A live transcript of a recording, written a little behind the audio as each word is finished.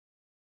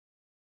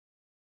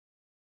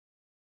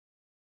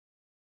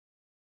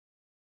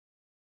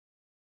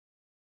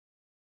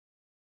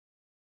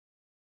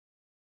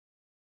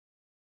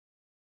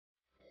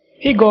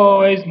Hey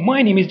guys,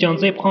 my name is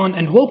Janzeb Khan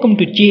and welcome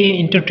to JA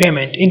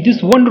Entertainment. In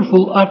this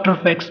wonderful After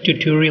Effects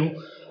tutorial,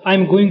 I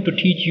am going to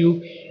teach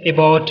you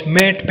about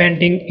matte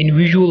painting in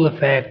visual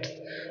effects.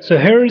 So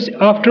here is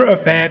After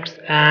Effects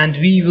and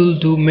we will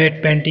do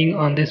matte painting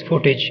on this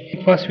footage.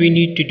 First we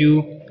need to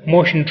do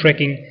motion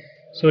tracking.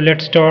 So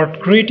let's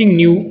start creating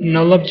new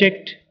null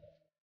object.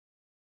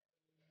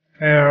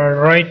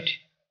 Right.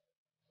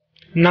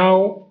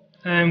 Now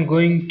I am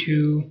going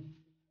to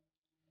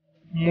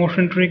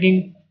motion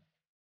tracking.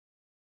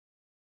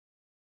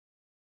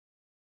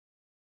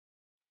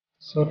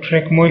 So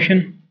track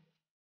motion.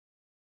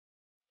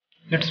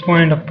 Let's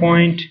find a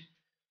point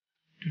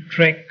to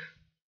track.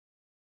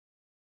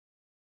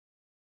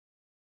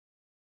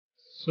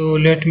 So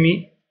let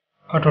me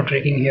auto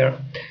tracking here.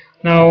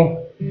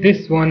 Now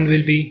this one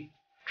will be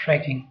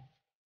tracking.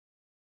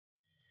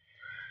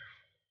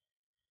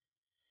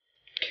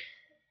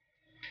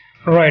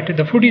 Right,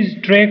 the foot is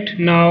tracked.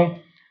 Now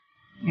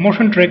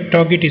motion track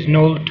target is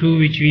null 2,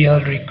 which we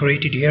already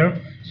created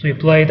here. So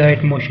apply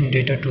that motion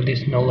data to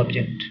this null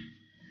object,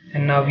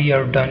 and now we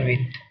are done with.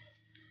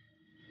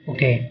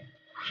 Okay,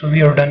 so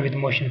we are done with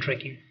motion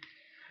tracking,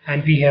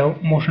 and we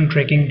have motion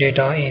tracking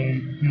data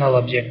in null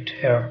object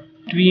here.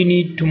 We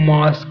need to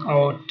mask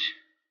out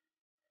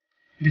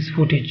this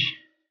footage.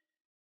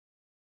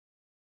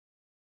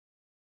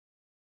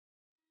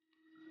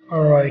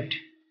 Alright,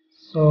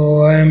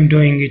 so I am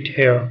doing it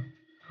here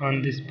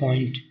on this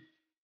point.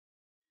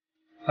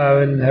 I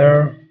will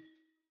here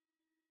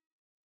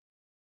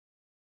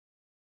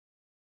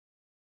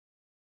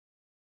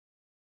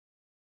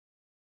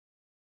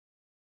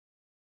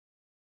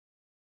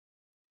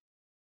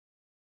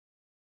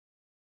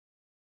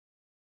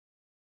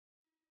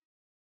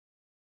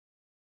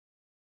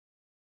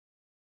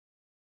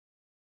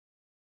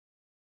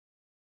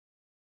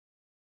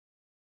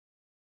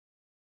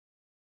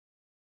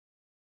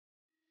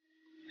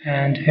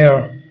and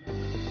here.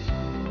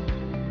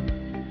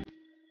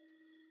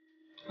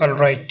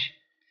 Alright,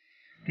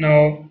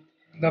 now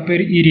the upper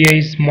area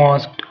is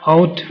masked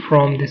out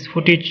from this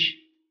footage.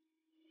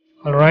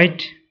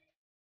 Alright,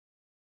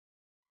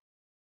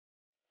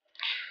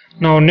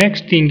 now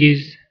next thing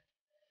is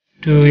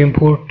to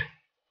import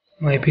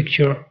my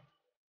picture.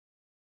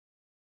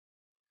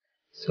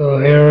 So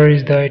here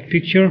is that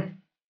picture.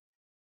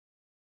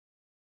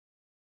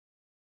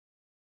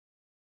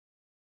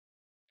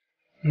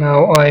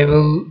 Now I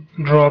will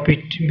drop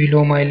it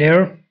below my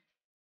layer.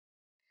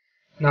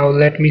 Now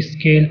let me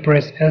scale,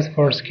 press S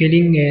for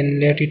scaling and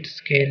let it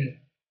scale.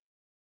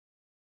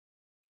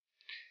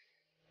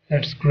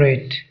 That's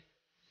great.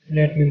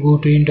 Let me go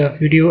to end of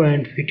video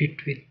and fit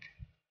it with,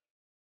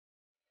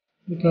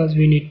 because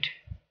we need.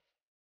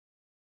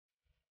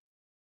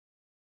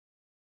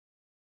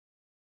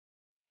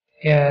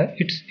 Yeah,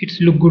 it's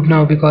look good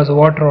now because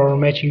water are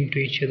matching to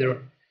each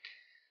other.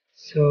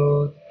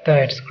 So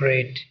that's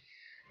great.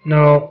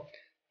 Now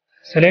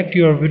select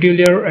your video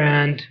layer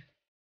and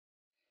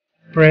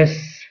press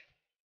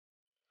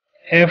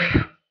F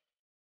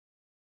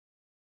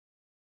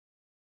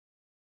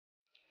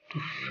to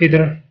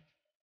feather.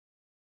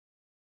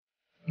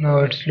 Now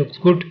it looks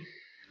good.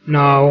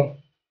 Now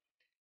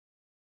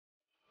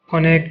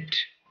connect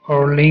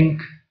or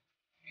link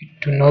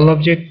it to null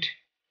object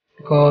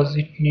because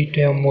it need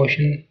to have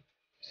motion.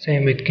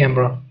 Same with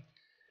camera.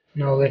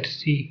 Now let's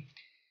see.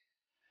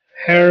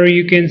 Here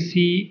you can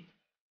see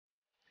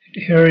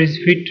here is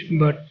fit,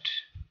 but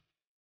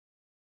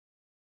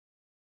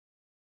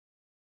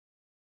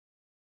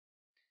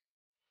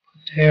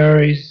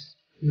here is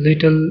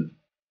little,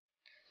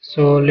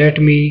 so let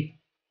me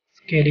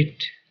scale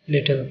it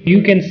little.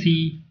 You can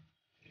see,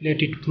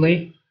 let it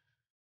play.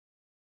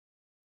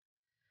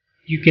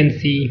 You can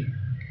see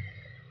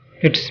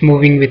it's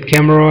moving with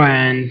camera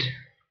and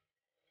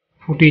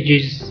footage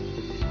is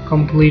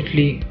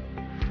completely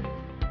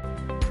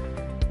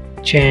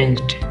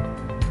changed.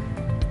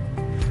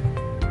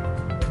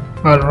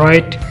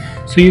 Alright,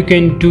 so you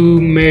can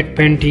do matte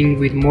painting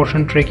with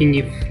motion tracking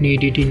if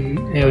needed in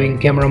having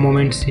camera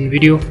moments in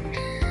video.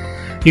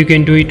 You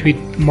can do it with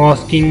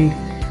masking,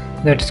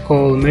 that's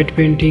called matte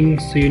painting.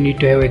 So you need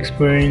to have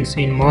experience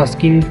in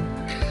masking,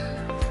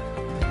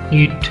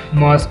 need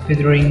mask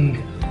feathering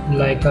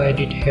like I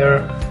did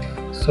here.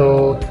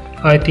 So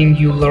I think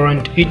you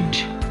learned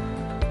it.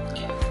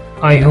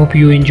 I hope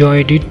you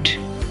enjoyed it,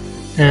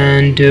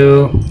 and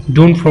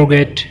don't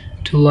forget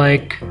to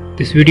like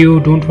this video,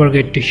 don't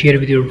forget to share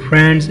with your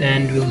friends,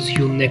 and we'll see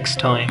you next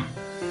time.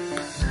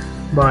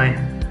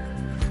 Bye.